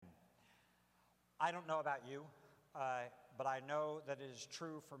I don't know about you, but I know that it is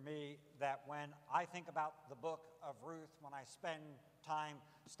true for me that when I think about the book of Ruth, when I spend time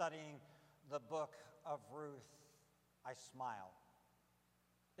studying the book of Ruth, I smile.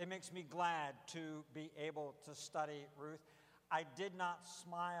 It makes me glad to be able to study Ruth. I did not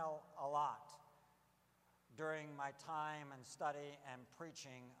smile a lot during my time and study and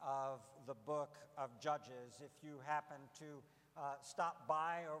preaching of the book of Judges. If you happen to stop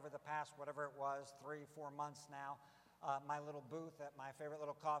by over the past, whatever it was, 3-4 months now, my little booth at my favorite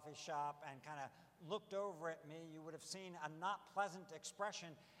little coffee shop and kind of looked over at me, you would have seen a not pleasant expression.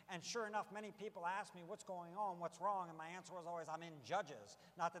 And sure enough, many people asked me, what's going on, what's wrong? And my answer was always, I'm in Judges.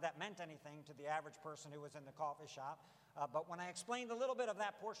 Not that that meant anything to the average person who was in the coffee shop. But when I explained a little bit of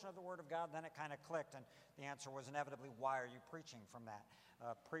that portion of the Word of God, then it kind of clicked. And the answer was inevitably, why are you preaching from that?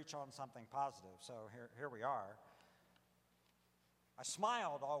 Preach on something positive. So here we are. I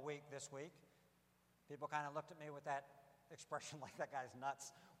smiled all week this week. People kind of looked at me with that expression like, that guy's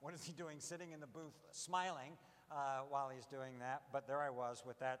nuts. What is he doing sitting in the booth smiling while he's doing that? But there I was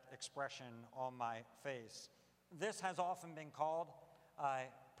with that expression on my face. This has often been called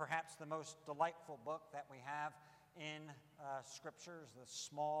perhaps the most delightful book that we have in Scriptures, the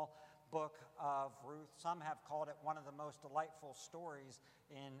small book of Ruth. Some have called it one of the most delightful stories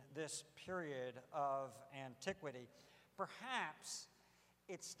in this period of antiquity. Perhaps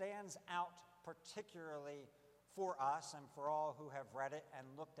it stands out particularly for us and for all who have read it and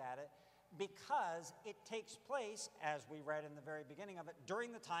looked at it because it takes place, as we read in the very beginning of it,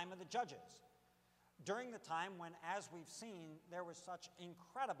 during the time of the Judges. During the time when, as we've seen, there was such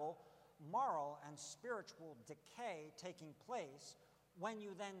incredible moral and spiritual decay taking place. When you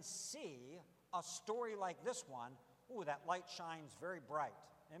then see a story like this one, that light shines very bright.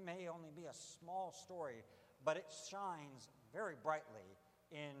 It may only be a small story, but it shines very brightly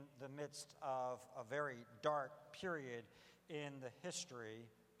in the midst of a very dark period in the history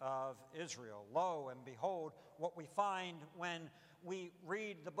of Israel. Lo and behold, what we find when we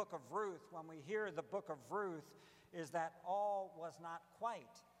read the book of Ruth, when we hear the book of Ruth, is that all was not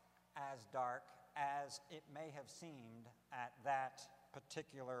quite as dark as it may have seemed at that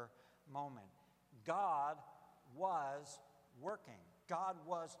particular moment. God was working. God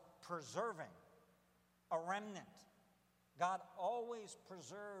was preserving a remnant. God always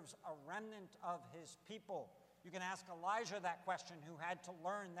preserves a remnant of his people. You can ask Elijah that question, who had to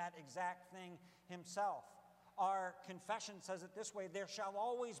learn that exact thing himself. Our confession says it this way: there shall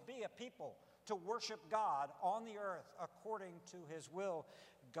always be a people to worship God on the earth according to his will.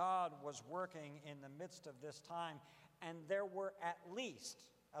 God was working in the midst of this time, and there were at least,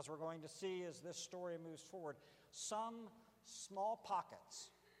 as we're going to see as this story moves forward, some small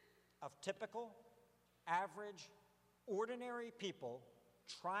pockets of typical, average, ordinary people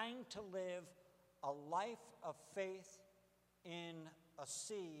trying to live a life of faith in a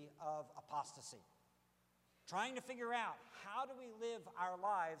sea of apostasy. Trying to figure out, how do we live our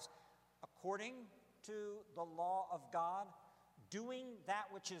lives according to the law of God, doing that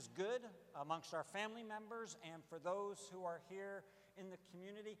which is good amongst our family members and for those who are here in the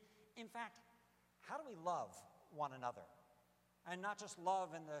community. In fact, how do we love one another? And not just love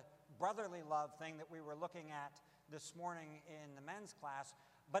in the brotherly love thing that we were looking at this morning in the men's class,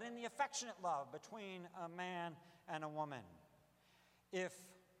 but in the affectionate love between a man and a woman. If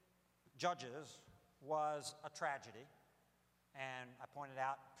Judges was a tragedy, and I pointed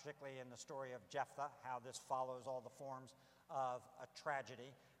out, particularly in the story of Jephthah, how this follows all the forms of a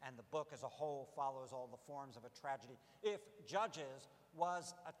tragedy, and the book as a whole follows all the forms of a tragedy. If Judges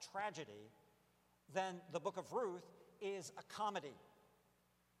was a tragedy, then the book of Ruth is a comedy,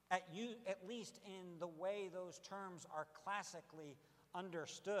 at least in the way those terms are classically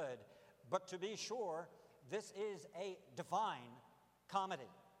understood. But to be sure, this is a divine comedy.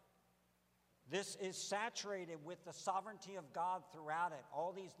 This is saturated with the sovereignty of God throughout it.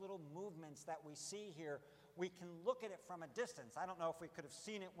 All these little movements that we see here, we can look at it from a distance. I don't know if we could have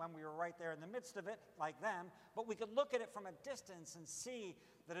seen it when we were right there in the midst of it, like them, but we could look at it from a distance and see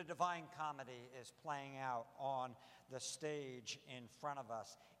that a divine comedy is playing out on the stage in front of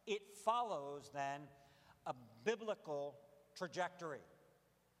us. It follows, then, a biblical trajectory.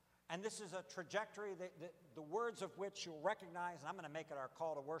 And this is a trajectory that the words of which you'll recognize, and I'm going to make it our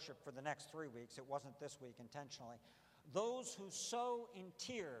call to worship for the next 3 weeks. It wasn't this week intentionally. Those who sow in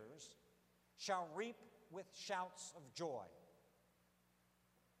tears shall reap with shouts of joy.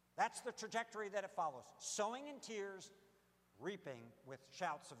 That's the trajectory that it follows. Sowing in tears, reaping with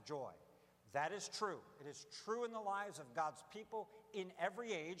shouts of joy. That is true. It is true in the lives of God's people in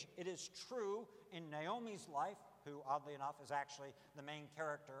every age. It is true in Naomi's life, who, oddly enough, is actually the main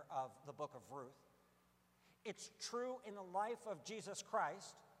character of the book of Ruth. It's true in the life of Jesus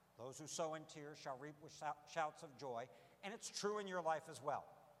Christ. Those who sow in tears shall reap with shouts of joy. And it's true in your life as well,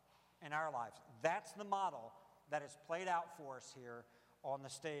 in our lives. That's the model that is played out for us here on the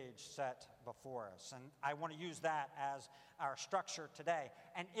stage set before us. And I want to use that as our structure today.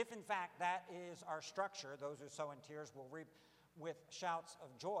 And if, in fact, that is our structure, those who sow in tears will reap with shouts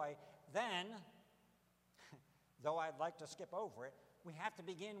of joy, then, though I'd like to skip over it, we have to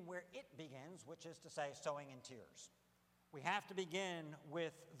begin where it begins, which is to say, sowing in tears. We have to begin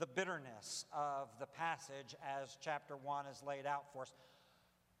with the bitterness of the passage as chapter 1 is laid out for us.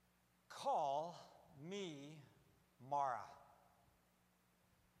 Call me Mara.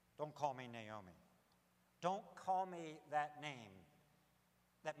 Don't call me Naomi. Don't call me that name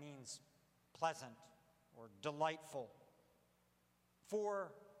that means pleasant or delightful.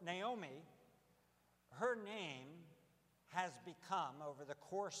 For Naomi, her name has become, over the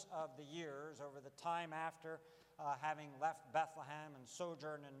course of the years, over the time after having left Bethlehem and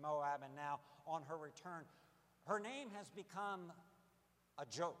sojourned in Moab and now on her return, her name has become a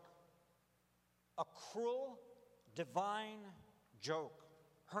joke, a cruel, divine joke.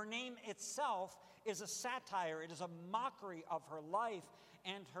 Her name itself is a satire. It is a mockery of her life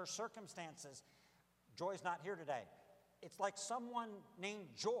and her circumstances. Joy's not here today. It's like someone named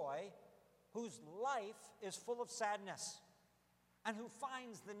Joy whose life is full of sadness and who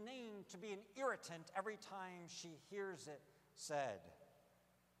finds the name to be an irritant every time she hears it said.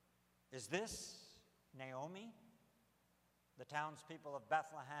 Is this Naomi? The townspeople of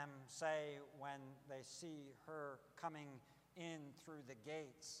Bethlehem say when they see her coming in through the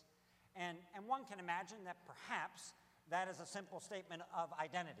gates. And one can imagine that perhaps that is a simple statement of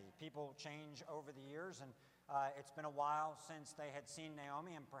identity. People change over the years, and it's been a while since they had seen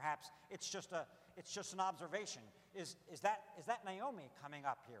Naomi, and perhaps it's just an observation. Is that Naomi coming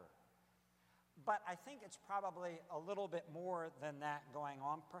up here? But I think it's probably a little bit more than that going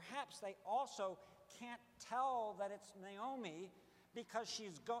on. Perhaps they also can't tell that it's Naomi because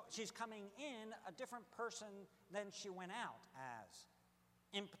she's coming in a different person than she went out as.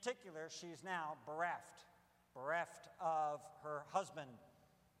 In particular, she's now bereft of her husband,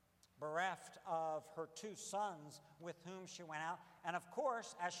 bereft of her 2 sons with whom she went out. And of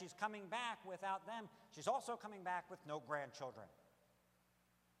course, as she's coming back without them, she's also coming back with no grandchildren.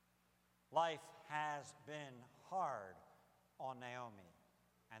 Life has been hard on Naomi,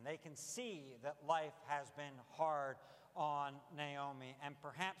 and they can see that life has been hard on Naomi. And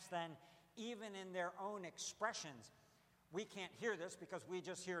perhaps then, even in their own expressions, we can't hear this because we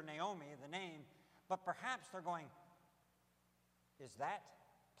just hear Naomi, the name, but perhaps they're going, is that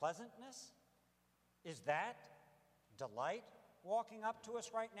pleasantness? Is that delight walking up to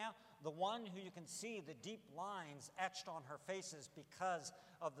us right now? The one who you can see the deep lines etched on her faces because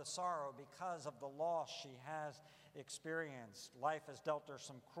of the sorrow, because of the loss she has experienced. Life has dealt her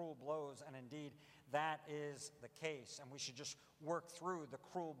some cruel blows, and indeed that is the case. And we should just work through the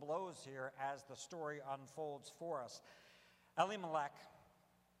cruel blows here as the story unfolds for us. Elimelech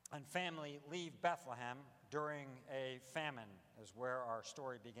and family leave Bethlehem during a famine, is where our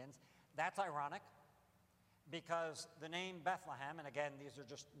story begins. That's ironic, because the name Bethlehem, and again, these are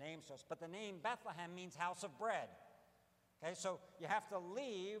just names to us, but the name Bethlehem means house of bread. Okay, so you have to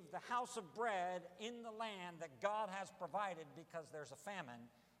leave the house of bread in the land that God has provided because there's a famine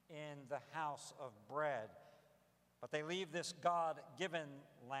in the house of bread. But they leave this God-given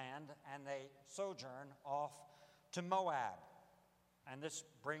land and they sojourn off to Moab. And this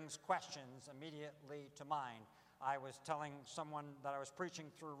brings questions immediately to mind. I was telling someone that I was preaching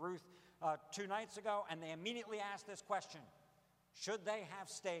through Ruth 2 nights ago, and they immediately asked this question: should they have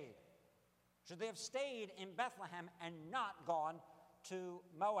stayed? Should they have stayed in Bethlehem and not gone to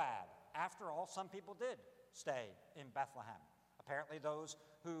Moab? After all, some people did stay in Bethlehem. Apparently those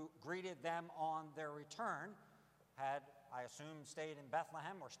who greeted them on their return had, I assume, stayed in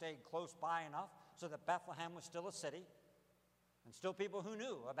Bethlehem or stayed close by enough so that Bethlehem was still a city, and still people who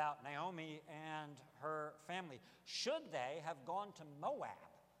knew about Naomi and her family. Should they have gone to Moab,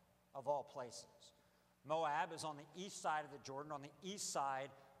 of all places? Moab is on the east side of the Jordan, on the east side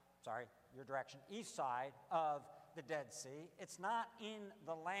of the Dead Sea. It's not in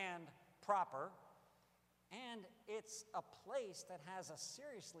the land proper, and it's a place that has a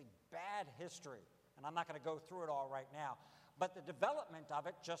seriously bad history. And I'm not going to go through it all right now, but the development of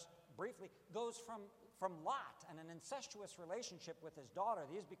it, just briefly, goes from Lot and an incestuous relationship with his daughter.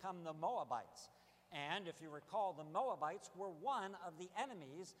 These become the Moabites. And if you recall, the Moabites were one of the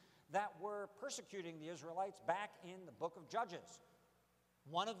enemies that were persecuting the Israelites back in the book of Judges,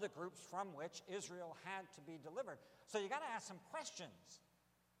 one of the groups from which Israel had to be delivered. So you got to ask some questions.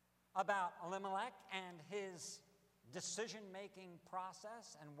 about Elimelech and his decision-making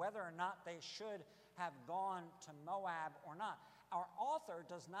process and whether or not they should have gone to Moab or not. Our author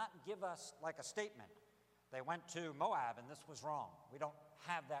does not give us like a statement. They went to Moab and this was wrong. We don't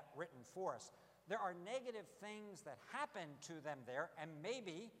have that written for us. There are negative things that happen to them there, and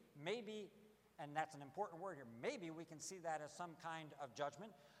maybe, and that's an important word here, maybe we can see that as some kind of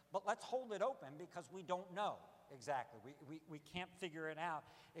judgment, but let's hold it open because we don't know exactly. We can't figure it out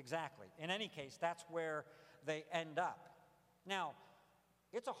exactly. In any case, that's where they end up. Now,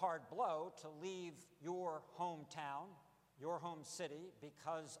 it's a hard blow to leave your hometown, your home city,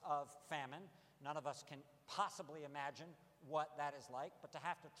 because of famine. None of us can possibly imagine what that is like, but to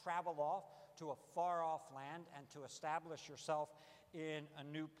have to travel off to a far-off land and to establish yourself in a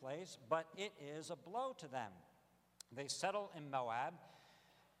new place, but it is a blow to them. They settle in Moab,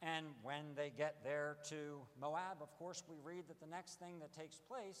 and when they get there to Moab, of course, we read that the next thing that takes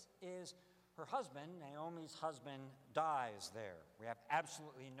place is her husband, Naomi's husband, dies there. We have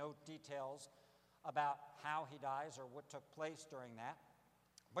absolutely no details about how he dies or what took place during that.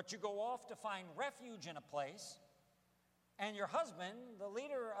 But you go off to find refuge in a place, and your husband, the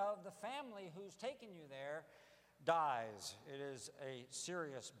leader of the family who's taken you there, dies. It is a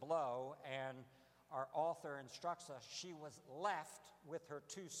serious blow, and our author instructs us she was left with her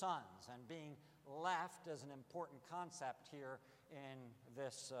two sons, and being left is an important concept here in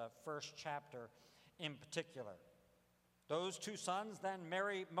this first chapter in particular. Those two sons then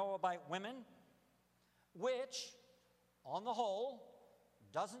marry Moabite women, which, on the whole,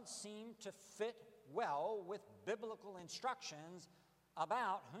 doesn't seem to fit well with biblical instructions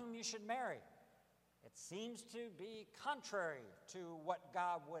about whom you should marry. It seems to be contrary to what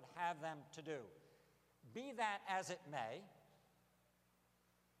God would have them to do. Be that as it may,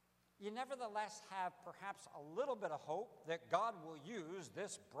 you nevertheless have perhaps a little bit of hope that God will use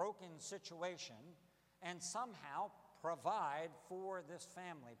this broken situation and somehow provide for this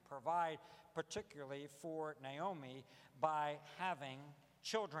family, provide particularly for Naomi by having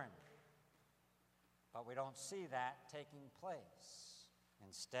children. But we don't see that taking place.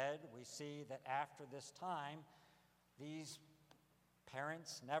 Instead, we see that after this time, these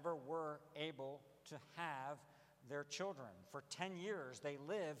parents never were able to have their children. For 10 years, they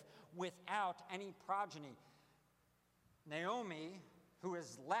live without any progeny. Naomi, who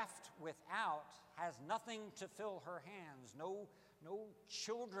is left without, has nothing to fill her hands, no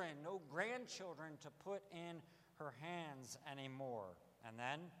children, no grandchildren to put in her hands anymore. And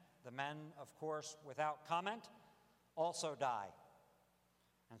then the men, of course, without comment, also die.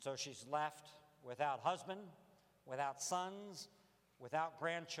 And so she's left without husband, without sons, without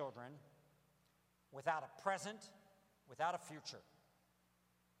grandchildren, without a present, without a future.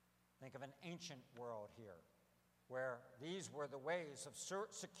 Think of an ancient world here, where these were the ways of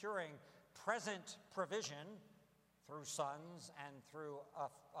securing present provision through sons and through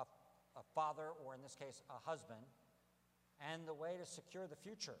a father, or in this case, a husband, and the way to secure the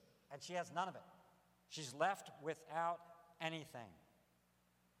future. And she has none of it. She's left without anything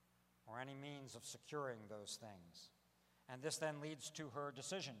or any means of securing those things. And this then leads to her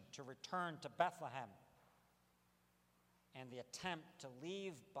decision to return to Bethlehem and the attempt to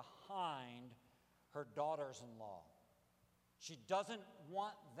leave behind her daughters-in-law. She doesn't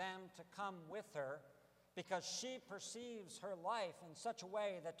want them to come with her because she perceives her life in such a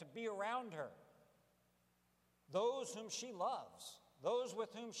way that to be around her, those whom she loves, those with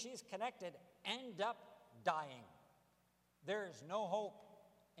whom she's connected, end up dying. There is no hope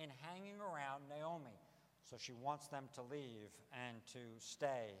in hanging around Naomi. So she wants them to leave and to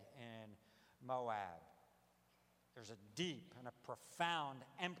stay in Moab. There's a deep and a profound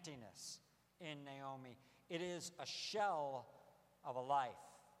emptiness in Naomi. It is a shell of a life.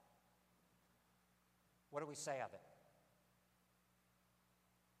 What do we say of it?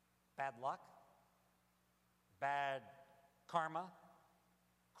 Bad luck? Bad karma?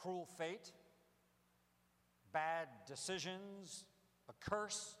 Cruel fate? Bad decisions? A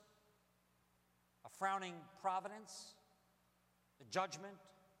curse? A frowning providence? A judgment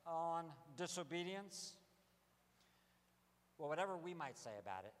on disobedience? Well, whatever we might say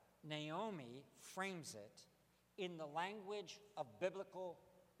about it, Naomi frames it in the language of biblical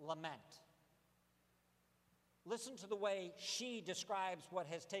lament. Listen to the way she describes what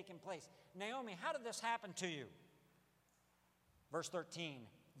has taken place. Naomi, how did this happen to you? Verse 13,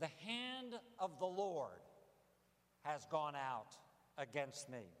 the hand of the Lord has gone out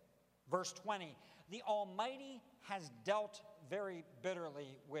against me. Verse 20, the Almighty has dealt very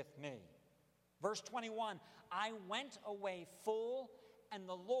bitterly with me. Verse 21, I went away full, and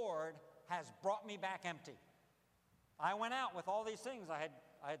the Lord has brought me back empty. I went out with all these things. I had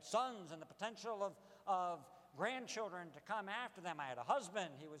I had sons and the potential of grandchildren to come after them. I had a husband.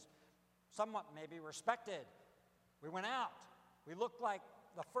 He was somewhat maybe respected. We went out. We looked like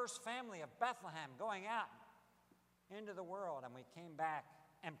the first family of Bethlehem going out into the world, and we came back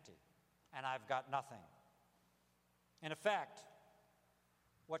empty, and I've got nothing. In effect,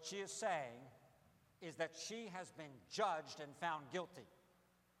 what she is saying is that she has been judged and found guilty.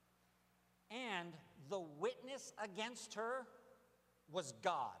 And the witness against her was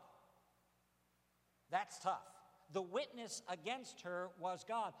God. That's tough. The witness against her was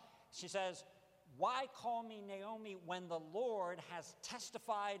God. She says, "Why call me Naomi when the Lord has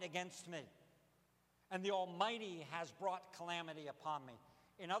testified against me, and the Almighty has brought calamity upon me?"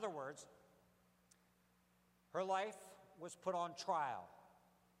 In other words, her life was put on trial.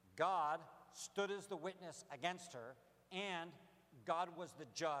 God stood as the witness against her, and God was the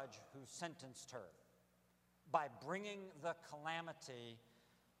judge who sentenced her by bringing the calamity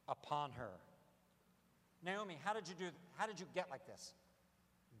upon her. Naomi, how did you get like this?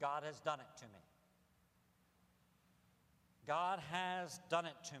 God has done it to me. God has done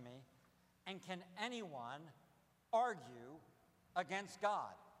it to me. And can anyone argue against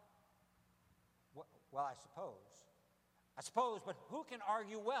God? Well, I suppose, but who can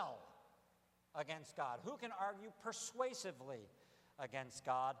argue well against God? Who can argue persuasively against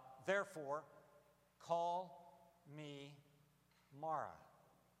God? Therefore, call me Mara,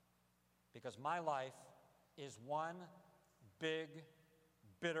 because my life is one big,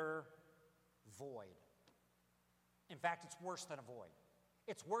 bitter void. In fact, it's worse than a void.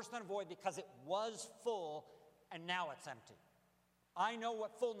 It's worse than a void because it was full and now it's empty. I know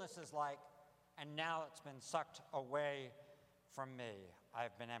what fullness is like, and now it's been sucked away from me.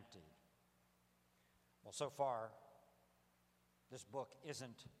 I've been emptied. Well, so far, this book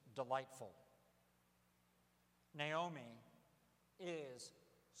isn't delightful. Naomi is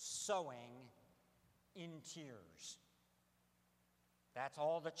sowing in tears. That's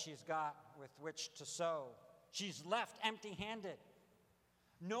all that she's got with which to sow. She's left empty-handed.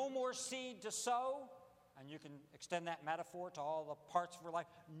 No more seed to sow, and you can extend that metaphor to all the parts of her life.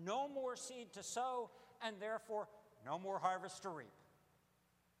 No more seed to sow, and therefore no more harvest to reap.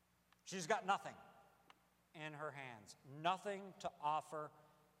 She's got nothing in her hands, nothing to offer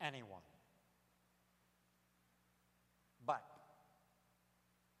anyone. But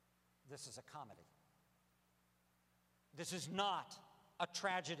this is a comedy. This is not a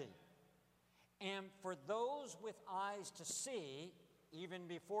tragedy. And for those with eyes to see, even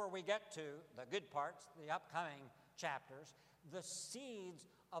before we get to the good parts, the upcoming chapters, the seeds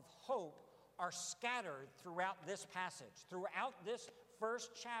of hope are scattered throughout this passage. Throughout this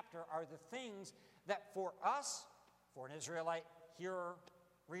first chapter are the things that for us, for an Israelite hearer,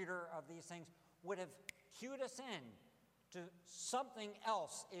 reader of these things, would have cued us in to something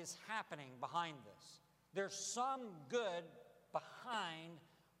else is happening behind this. There's some good behind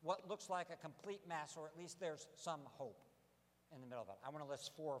what looks like a complete mess, or at least there's some hope in the middle of it. I want to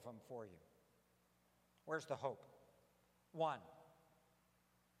list 4 of them for you. Where's the hope? 1,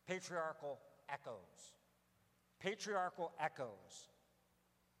 patriarchal echoes. Patriarchal echoes.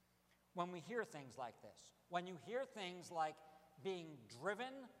 When we hear things like this, when you hear things like being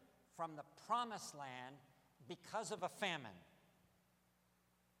driven from the promised land because of a famine,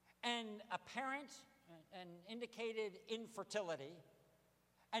 and apparent and indicated infertility,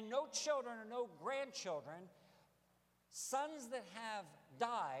 and no children or no grandchildren, sons that have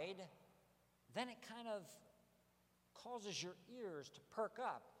died, then it kind of causes your ears to perk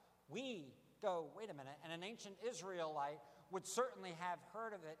up. We go, wait a minute, and an ancient Israelite would certainly have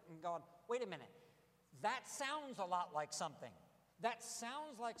heard of it and gone, wait a minute, that sounds a lot like something. That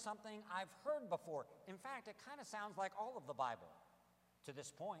sounds like something I've heard before. In fact, it kind of sounds like all of the Bible to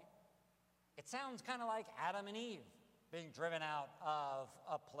this point. It sounds kind of like Adam and Eve being driven out of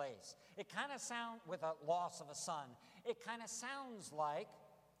a place. It kind of sounds, with a loss of a son, it kind of sounds like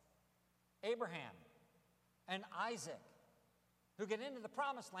Abraham and Isaac, who get into the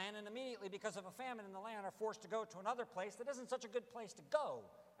promised land and immediately, because of a famine in the land, are forced to go to another place that isn't such a good place to go,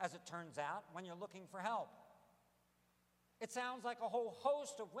 as it turns out, when you're looking for help. It sounds like a whole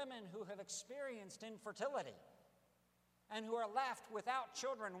host of women who have experienced infertility and who are left without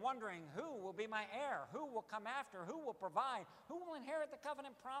children, wondering, who will be my heir? Who will come after? Who will provide? Who will inherit the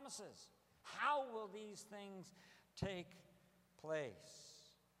covenant promises? How will these things take place?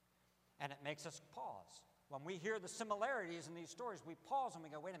 And it makes us pause. When we hear the similarities in these stories, we pause and we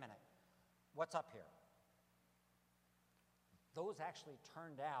go, wait a minute, what's up here? Those actually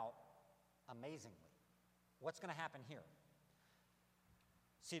turned out amazingly. What's going to happen here?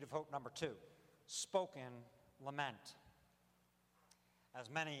 Seed of hope number 2, spoken lament. As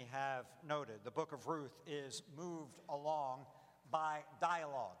many have noted, the book of Ruth is moved along by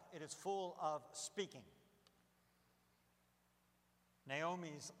dialogue. It is full of speaking.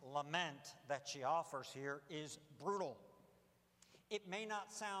 Naomi's lament that she offers here is brutal. It may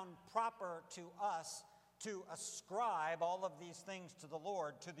not sound proper to us to ascribe all of these things to the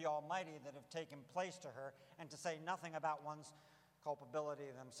Lord, to the Almighty, that have taken place to her, and to say nothing about one's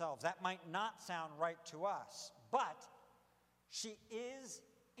culpability themselves. That might not sound right to us, but she is,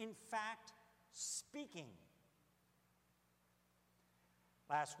 in fact, speaking.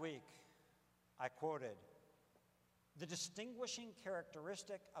 Last week, I quoted, "The distinguishing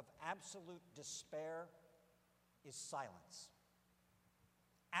characteristic of absolute despair is silence."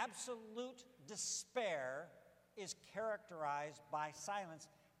 Absolute despair is characterized by silence.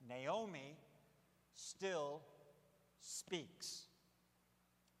 Naomi still speaks.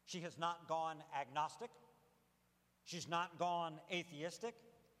 She has not gone agnostic. She's not gone atheistic.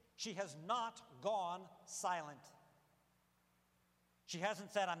 She has not gone silent. She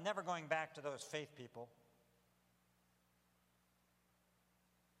hasn't said, "I'm never going back to those faith people.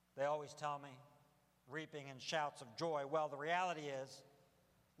 They always tell me, reaping in shouts of joy." Well, the reality is,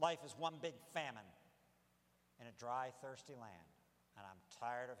 life is one big famine in a dry, thirsty land, and I'm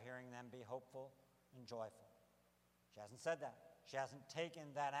tired of hearing them be hopeful and joyful. She hasn't said that. She hasn't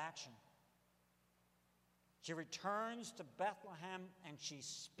taken that action. She returns to Bethlehem and she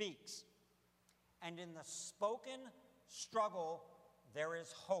speaks. And in the spoken struggle, there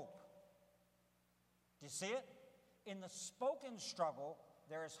is hope. Do you see it? In the spoken struggle,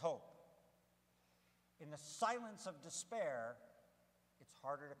 there is hope. In the silence of despair, it's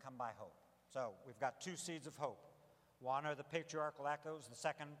harder to come by hope. So we've got two seeds of hope. One are the patriarchal echoes. The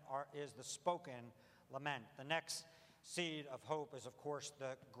second is the spoken lament. The next seed of hope is, of course,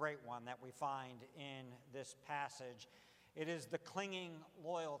 the great one that we find in this passage. It is the clinging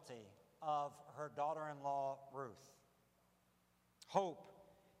loyalty of her daughter-in-law, Ruth. Hope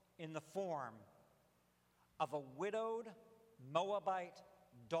in the form of a widowed Moabite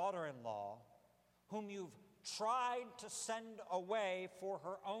daughter-in-law whom you've tried to send away for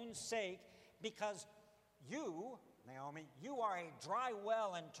her own sake because you, Naomi, you are a dry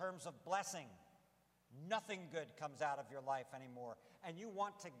well in terms of blessing. Nothing good comes out of your life anymore. And you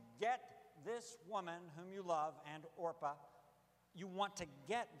want to get this woman whom you love and Orpah, you want to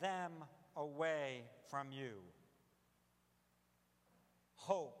get them away from you.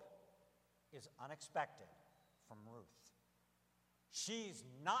 Hope is unexpected from Ruth. She's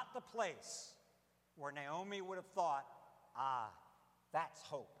not the place where Naomi would have thought, that's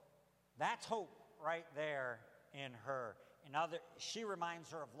hope. That's hope right there in her. She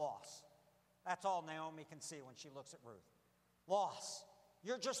reminds her of loss. That's all Naomi can see when she looks at Ruth. Loss.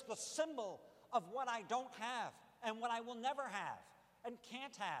 You're just the symbol of what I don't have and what I will never have and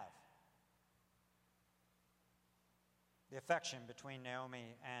can't have. The affection between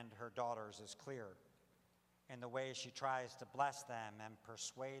Naomi and her daughters is clear in the way she tries to bless them and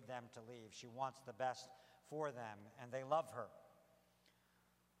persuade them to leave. She wants the best for them, and they love her.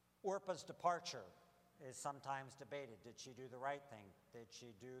 Orpah's departure is sometimes debated. Did she do the right thing? Did she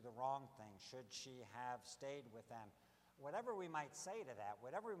do the wrong thing? Should she have stayed with them? Whatever we might say to that,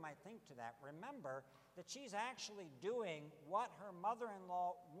 whatever we might think to that, remember that she's actually doing what her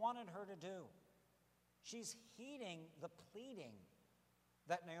mother-in-law wanted her to do. She's heeding the pleading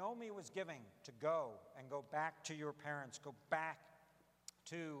that Naomi was giving to go and go back to your parents, go back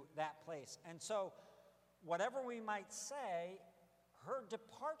to that place. And so, whatever we might say, her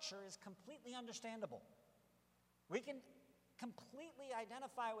departure is completely understandable. We can completely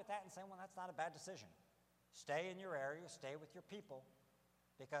identify with that and say, well, that's not a bad decision. Stay in your area, stay with your people,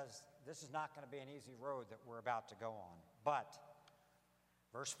 because this is not going to be an easy road that we're about to go on. But,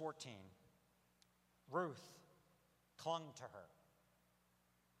 verse 14, Ruth clung to her.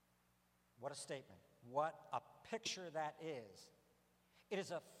 What a statement. What a picture that is. It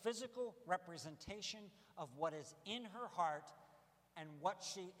is a physical representation of what is in her heart and what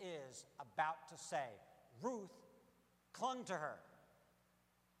she is about to say. Ruth clung to her.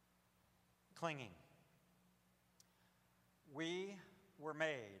 Clinging. We were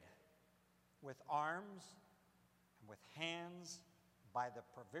made with arms and with hands by the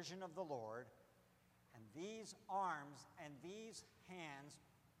provision of the Lord, and these arms and these hands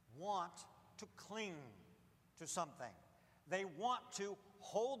want to cling to something. They want to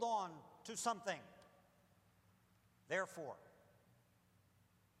hold on to something. Therefore,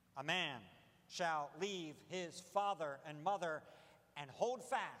 a man shall leave his father and mother and hold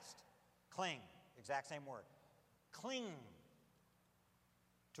fast, cling, exact same word, cling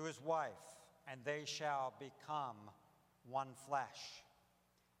to his wife, and they shall become one flesh.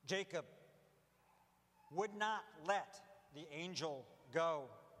 Jacob would not let the angel go.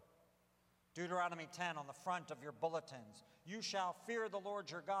 Deuteronomy 10 on the front of your bulletins. You shall fear the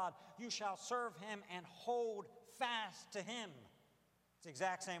Lord your God. You shall serve him and hold fast to him. It's the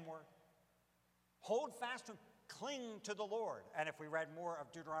exact same word. Hold fast to him. Cling to the Lord. And if we read more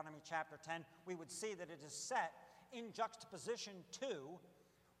of Deuteronomy chapter 10, we would see that it is set in juxtaposition to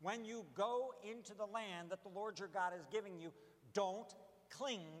when you go into the land that the Lord your God is giving you, don't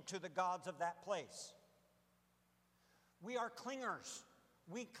cling to the gods of that place. We are clingers.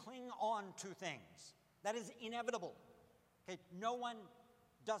 We cling on to things. That is inevitable. Okay, no one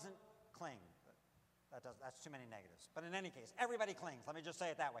doesn't cling. That's too many negatives. But in any case, everybody clings. Let me just say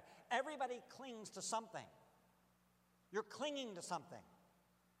it that way. Everybody clings to something. You're clinging to something.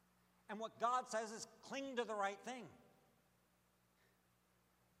 And what God says is cling to the right thing.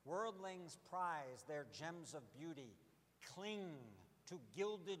 Worldlings prize their gems of beauty, cling to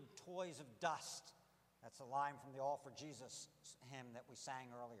gilded toys of dust. That's a line from the All for Jesus hymn that we sang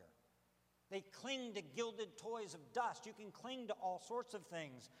earlier. They cling to gilded toys of dust. You can cling to all sorts of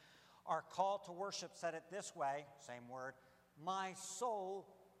things. Our call to worship said it this way, same word, my soul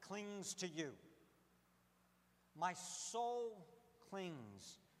clings to you. My soul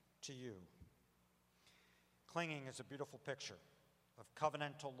clings to you. Clinging is a beautiful picture of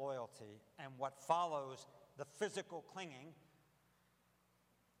covenantal loyalty, and what follows the physical clinging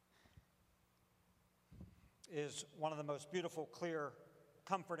is one of the most beautiful, clear,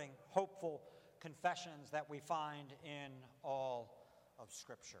 comforting, hopeful confessions that we find in all of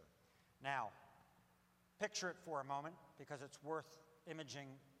Scripture. Now, picture it for a moment, because it's worth imaging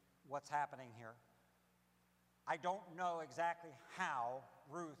what's happening here. I don't know exactly how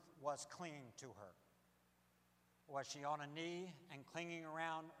Ruth was clinging to her. Was she on a knee and clinging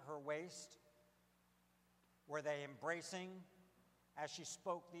around her waist? Were they embracing as she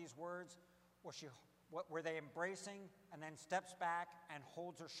spoke these words? Were they embracing and then steps back and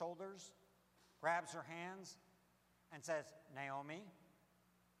holds her shoulders, grabs her hands, and says, Naomi,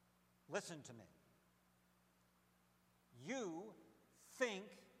 listen to me. You think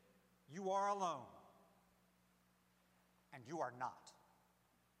you are alone, and you are not.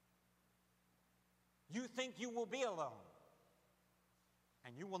 You think you will be alone,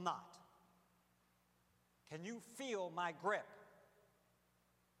 and you will not. Can you feel my grip?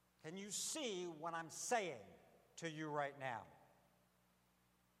 Can you see what I'm saying to you right now?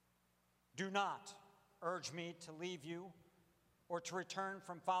 Do not urge me to leave you or to return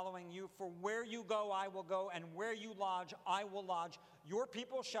from following you, for where you go, I will go, and where you lodge, I will lodge. Your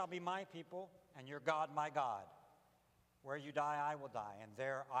people shall be my people, and your God, my God. Where you die, I will die, and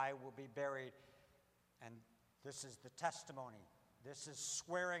there I will be buried. And this is the testimony. This is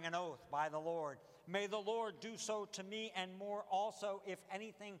swearing an oath by the Lord. May the Lord do so to me and more also, if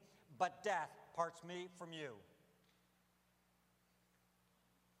anything but death parts me from you.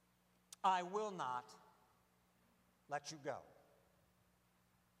 I will not let you go.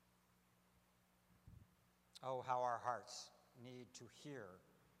 Oh, how our hearts need to hear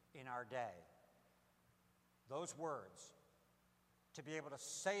in our day those words, to be able to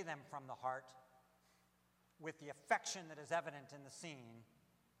say them from the heart with the affection that is evident in the scene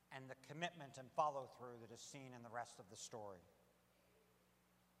and the commitment and follow-through that is seen in the rest of the story.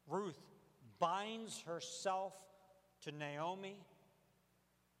 Ruth binds herself to Naomi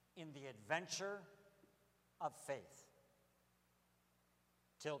in the adventure of faith.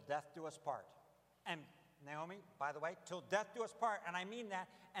 Till death do us part. And Naomi, by the way, till death do us part, and I mean that,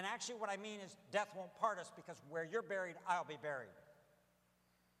 and actually what I mean is death won't part us, because where you're buried, I'll be buried.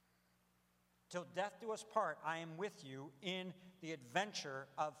 Till death do us part, I am with you in the adventure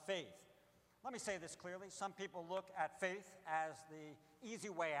of faith. Let me say this clearly. Some people look at faith as the easy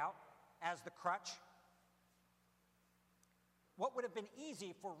way out, as the crutch. What would have been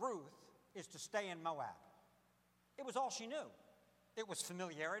easy for Ruth is to stay in Moab. It was all she knew. It was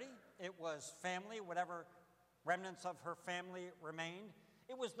familiarity. It was family, whatever remnants of her family remained.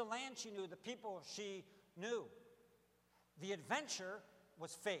 It was the land she knew, the people she knew. The adventure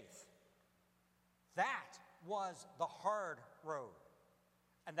was faith. That was the hard road.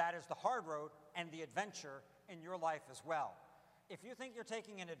 And that is the hard road and the adventure in your life as well. If you think you're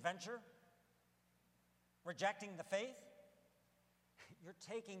taking an adventure, rejecting the faith, you're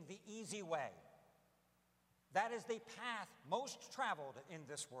taking the easy way. That is the path most traveled in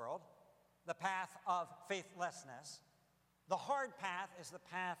this world, the path of faithlessness. The hard path is the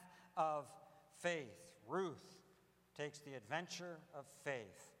path of faith. Ruth takes the adventure of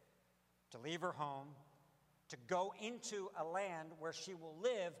faith to leave her home, to go into a land where she will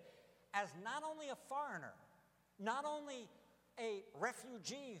live as not only a foreigner, not only a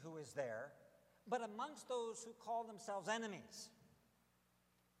refugee who is there, but amongst those who call themselves enemies.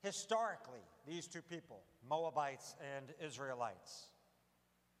 Historically, these two people, Moabites and Israelites.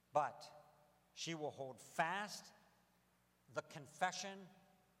 But she will hold fast the confession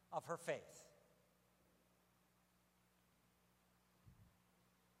of her faith.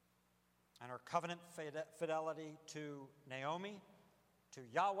 And her covenant fidelity to Naomi, to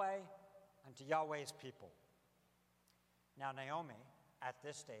Yahweh, and to Yahweh's people. Now, Naomi, at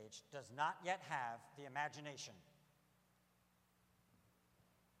this stage, does not yet have the imagination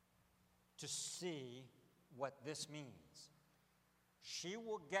to see what this means. She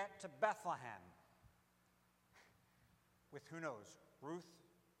will get to Bethlehem with, who knows, Ruth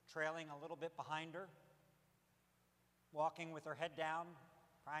trailing a little bit behind her, walking with her head down,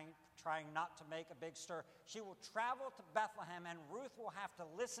 trying not to make a big stir. She will travel to Bethlehem, and Ruth will have to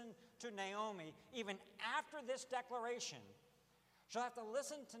listen to Naomi even after this declaration. She'll have to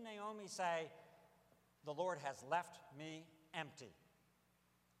listen to Naomi say, "The Lord has left me empty.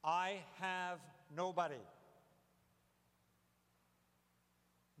 I have nobody."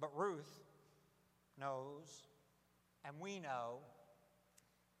 But Ruth knows, and we know,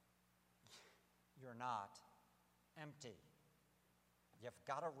 you're not empty. You've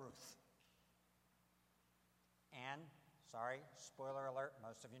got a Ruth. And, sorry, spoiler alert,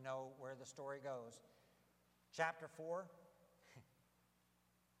 most of you know where the story goes. Chapter 4,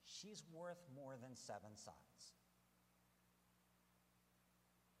 she's worth more than 7 sons.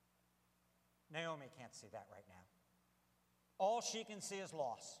 Naomi can't see that right now. All she can see is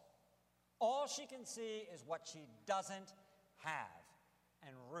loss. All she can see is what she doesn't have.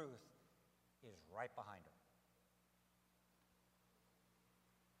 And Ruth is right behind her.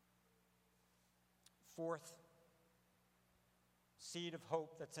 Fourth seed of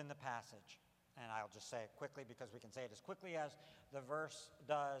hope that's in the passage. And I'll just say it quickly because we can say it as quickly as the verse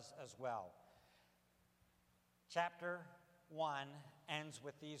does as well. Chapter 1 ends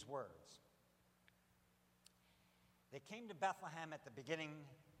with these words. They came to Bethlehem at the beginning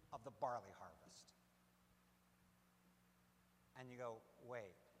of the barley harvest. And you go,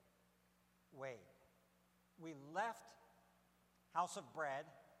 wait. We left House of Bread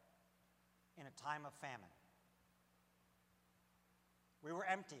in a time of famine. We were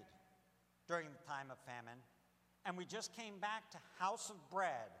emptied during the time of famine, and we just came back to House of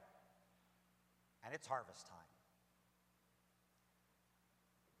Bread, and it's harvest time.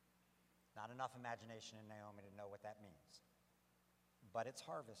 Not enough imagination in Naomi to know what that means. But it's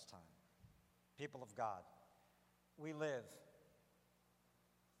harvest time. People of God, we live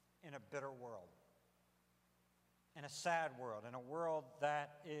in a bitter world, in a sad world, in a world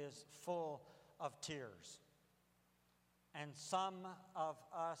that is full of tears. And some of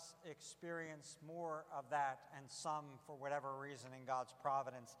us experience more of that, and some, for whatever reason in God's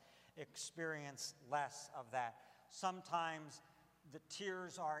providence, experience less of that. Sometimes the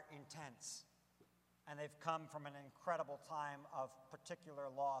tears are intense, and they've come from an incredible time of particular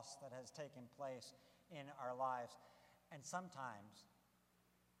loss that has taken place in our lives. And sometimes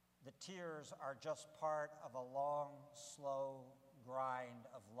the tears are just part of a long, slow grind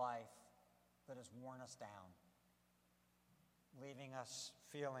of life that has worn us down, leaving us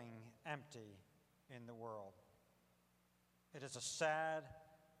feeling empty in the world. It is a sad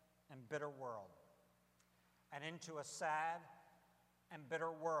and bitter world. And into a sad and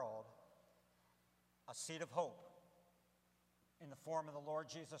bitter world, a seed of hope in the form of the Lord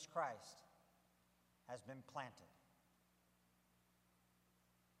Jesus Christ has been planted.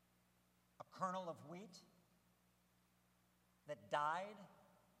 A kernel of wheat that died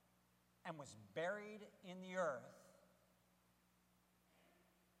and was buried in the earth,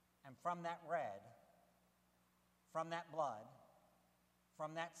 and from that red, from that blood,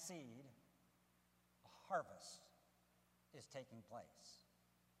 from that seed, a harvest is taking place.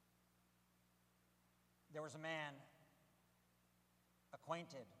 There was a man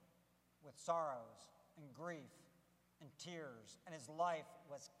acquainted with sorrows and grief and tears, and his life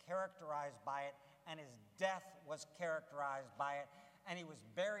was characterized by it, and his death was characterized by it, and he was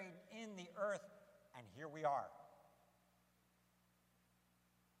buried in the earth, and here we are.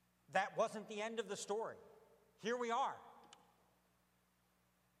 That wasn't the end of the story. Here we are.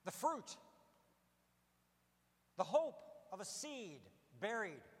 The fruit, the hope of a seed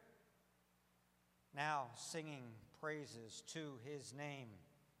buried, now singing praises to his name.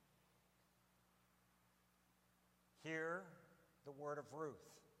 Hear the word of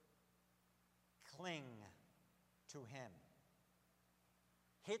Ruth. Cling to him.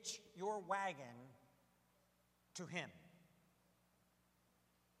 Hitch your wagon to him.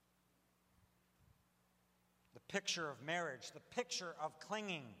 The picture of marriage, the picture of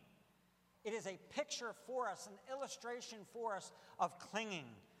clinging. It is a picture for us, an illustration for us of clinging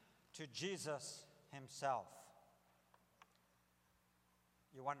to Jesus himself.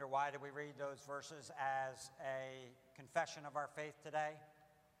 You wonder, why do we read those verses as a confession of our faith today?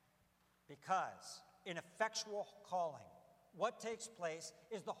 Because in effectual calling, what takes place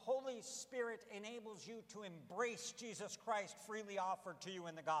is the Holy Spirit enables you to embrace Jesus Christ freely offered to you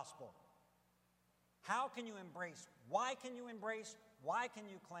in the gospel. How can you embrace? Why can you embrace? Why can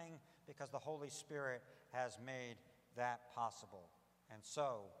you cling? Because the Holy Spirit has made that possible. And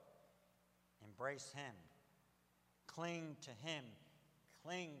so, embrace him. Cling to him.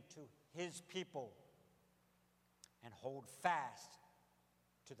 Cling to his people. And hold fast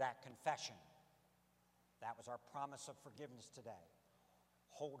to that confession. That was our promise of forgiveness today.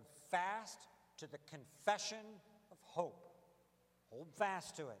 Hold fast to the confession of hope. Hold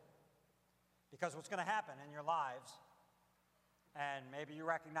fast to it. Because what's going to happen in your lives, and maybe you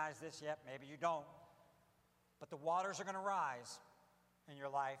recognize this yet, maybe you don't, but the waters are going to rise in your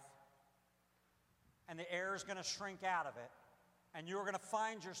life, and the air is going to shrink out of it, and you're going to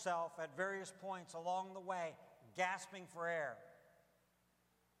find yourself at various points along the way gasping for air.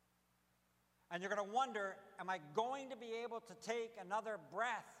 And you're going to wonder, am I going to be able to take another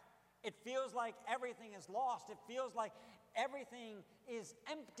breath? It feels like everything is lost. It feels like everything is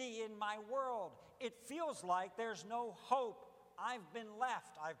empty in my world. It feels like there's no hope. I've been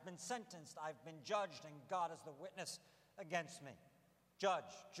left. I've been sentenced. I've been judged, and God is the witness against me. Judge,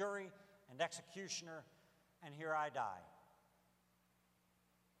 jury, and executioner, and here I die.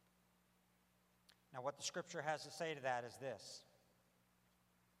 Now, what the Scripture has to say to that is this: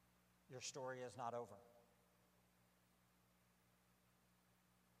 your story is not over.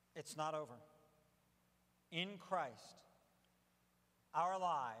 It's not over. In Christ, our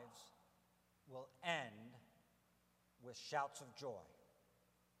lives will end with shouts of joy.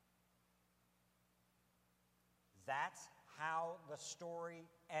 That's how the story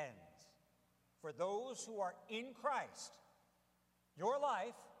ends. For those who are in Christ, your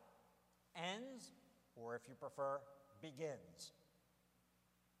life ends, or if you prefer, begins,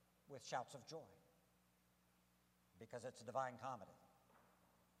 with shouts of joy. Because it's a divine comedy.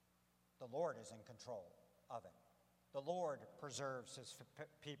 The Lord is in control of it. The Lord preserves his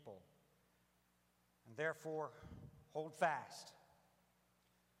people. And therefore, hold fast.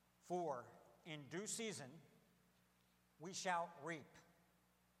 For in due season, we shall reap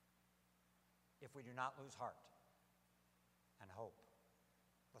if we do not lose heart and hope.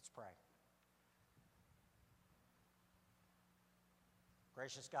 Let's pray.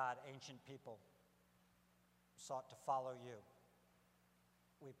 Gracious God, ancient people sought to follow you.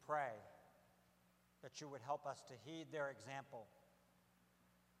 We pray that you would help us to heed their example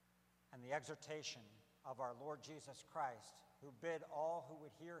and the exhortation of our Lord Jesus Christ, who bid all who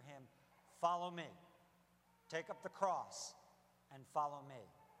would hear him, follow me. Take up the cross and follow me.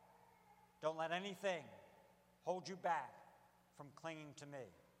 Don't let anything hold you back from clinging to me.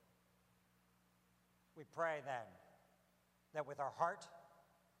 We pray then that with our heart,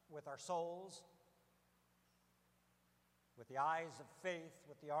 with our souls, with the eyes of faith,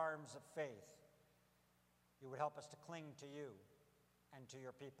 with the arms of faith, you would help us to cling to you and to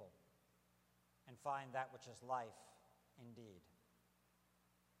your people and find that which is life indeed.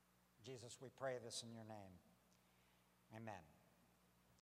 Jesus, we pray this in your name. Amen.